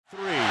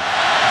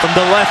from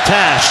the left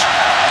hash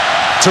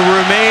to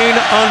remain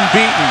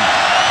unbeaten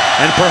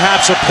and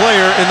perhaps a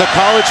player in the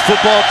college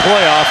football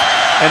playoff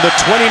and the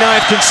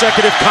 29th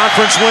consecutive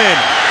conference win.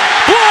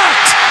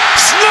 Blocked!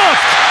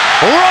 Snuffed!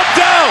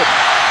 Rubbed out!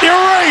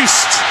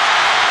 Erased!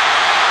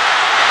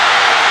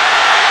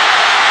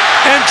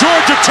 And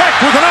Georgia Tech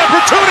with an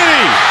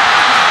opportunity!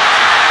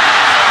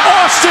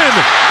 Austin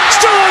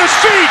still on his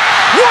feet!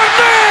 One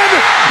man!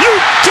 You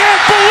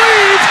can't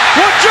believe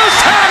what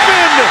just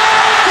happened!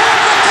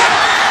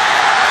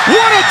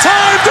 What a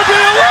time to be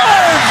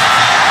alive!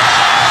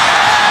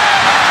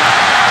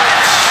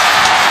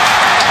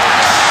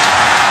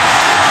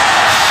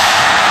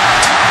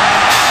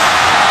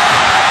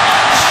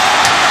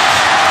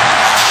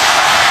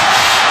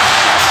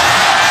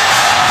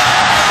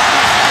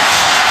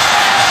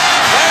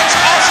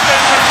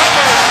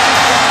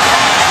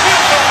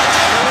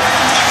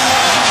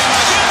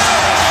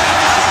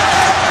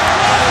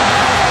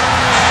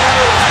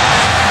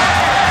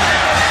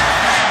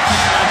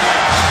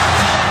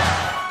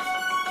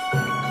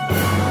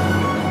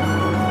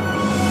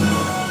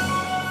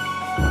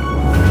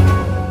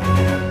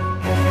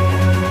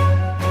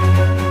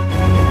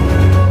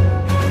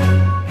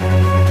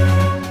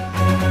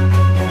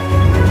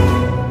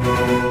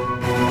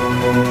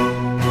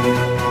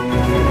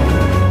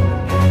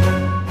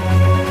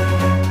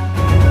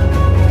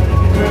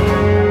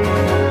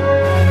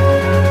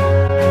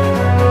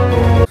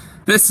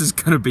 This is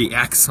gonna be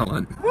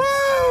excellent.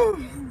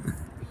 Woo!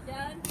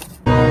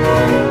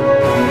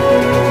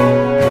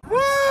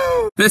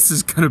 Woo! This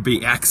is gonna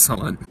be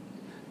excellent.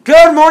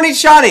 Good morning,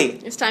 Shawnee!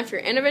 It's time for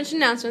your intervention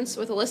announcements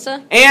with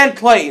Alyssa And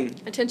Clayton.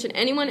 Attention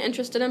anyone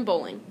interested in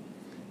bowling.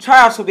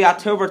 Tryouts will be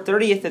October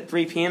 30th at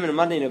 3 p.m. and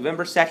Monday,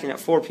 November 2nd at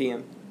 4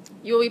 p.m.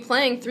 You will be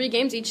playing 3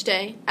 games each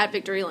day at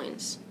Victory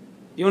Lanes.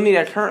 You will need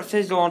a current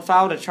physical on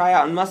file to try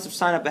out and must have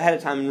signed up ahead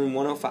of time in room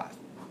 105.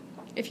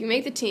 If you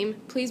make the team,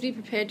 please be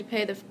prepared to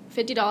pay the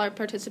 $50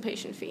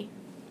 participation fee.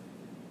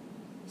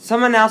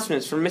 Some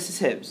announcements from Mrs.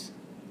 Hibbs.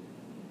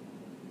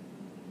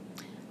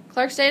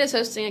 Clark State is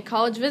hosting a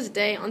college visit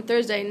day on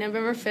Thursday,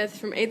 November 5th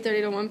from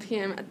 8:30 to 1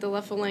 p.m. at the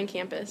Leffel Lane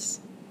campus.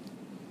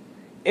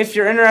 If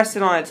you're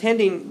interested in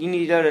attending, you need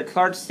to go to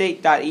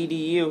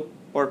clarkstate.edu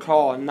or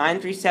call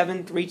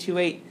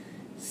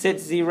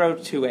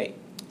 937-328-6028.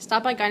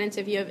 Stop by guidance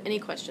if you have any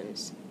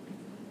questions.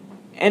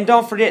 And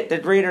don't forget, the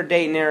Greater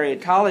Dayton Area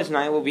College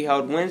Night will be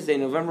held Wednesday,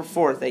 November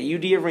 4th at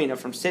UD Arena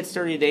from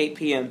 6:30 to 8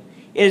 p.m.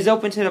 It is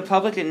open to the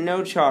public at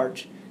no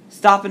charge.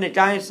 Stop in the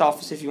guidance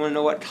office if you want to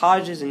know what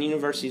colleges and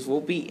universities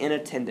will be in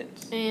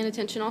attendance. And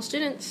attention all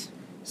students.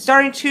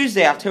 Starting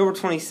Tuesday, October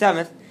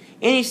 27th,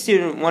 any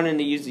student wanting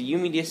to use the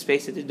U-Media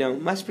space at the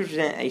Dome must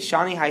present a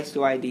Shawnee High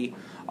School ID,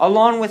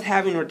 along with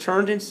having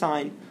returned and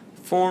signed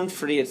forms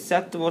for the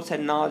acceptable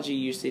technology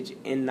usage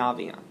in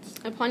Naviance.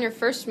 Upon your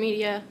first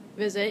media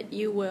visit,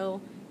 you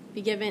will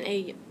be given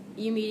a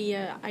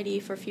U-Media ID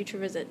for future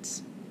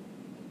visits.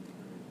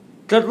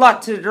 Good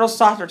luck to the girls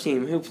soccer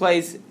team who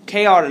plays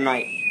KR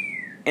tonight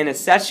in the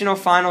sectional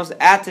finals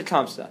at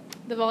Tecumseh.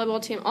 The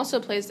volleyball team also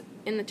plays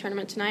in the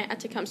tournament tonight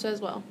at Tecumseh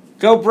as well.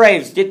 Go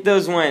Braves, get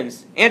those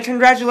wins. And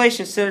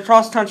congratulations to the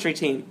cross-country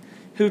team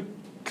who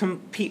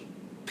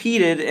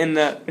competed in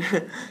the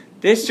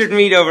district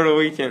meet over the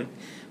weekend.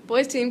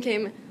 Boys team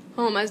came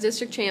home as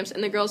district champs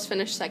and the girls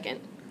finished second.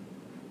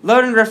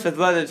 Loden Griffith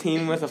led the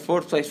team with a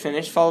 4th place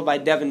finish, followed by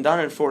Devin Dunn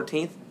in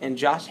 14th and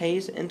Josh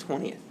Hayes in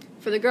 20th.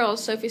 For the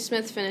girls, Sophie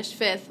Smith finished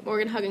 5th,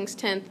 Morgan Huggins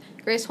 10th,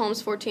 Grace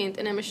Holmes 14th,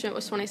 and Emma Schmidt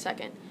was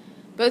 22nd.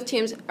 Both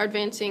teams are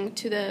advancing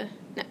to the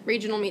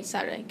regional meet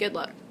Saturday. Good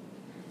luck.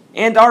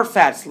 And art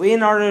facts.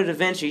 Leonardo da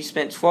Vinci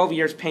spent 12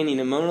 years painting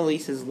the Mona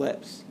Lisa's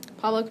lips.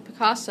 Pablo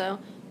Picasso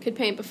could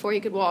paint before he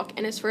could walk,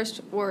 and his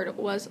first word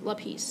was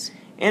lapis.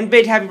 And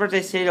big happy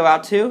birthday say go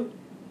out to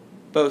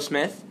Bo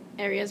Smith,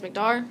 Arias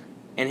McDar,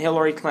 and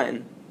Hillary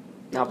Clinton.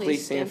 Now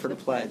please stand for the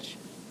pledge.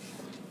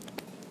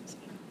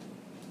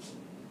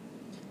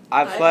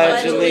 I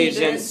pledge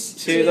allegiance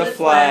to the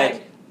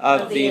flag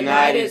of the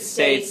United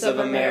States of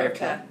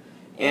America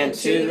and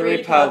to the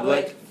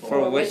republic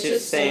for which it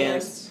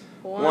stands,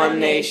 one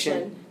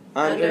nation,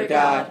 under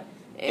God,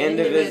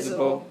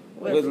 indivisible,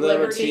 with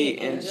liberty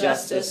and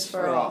justice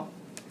for all.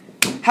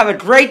 Have a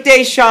great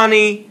day,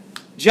 Shawnee.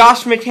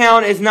 Josh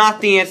McCown is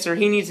not the answer.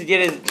 He needs to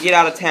get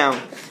out of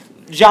town.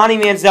 Johnny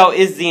Manziel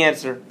is the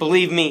answer.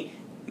 Believe me,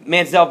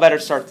 Manziel better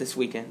start this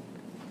weekend.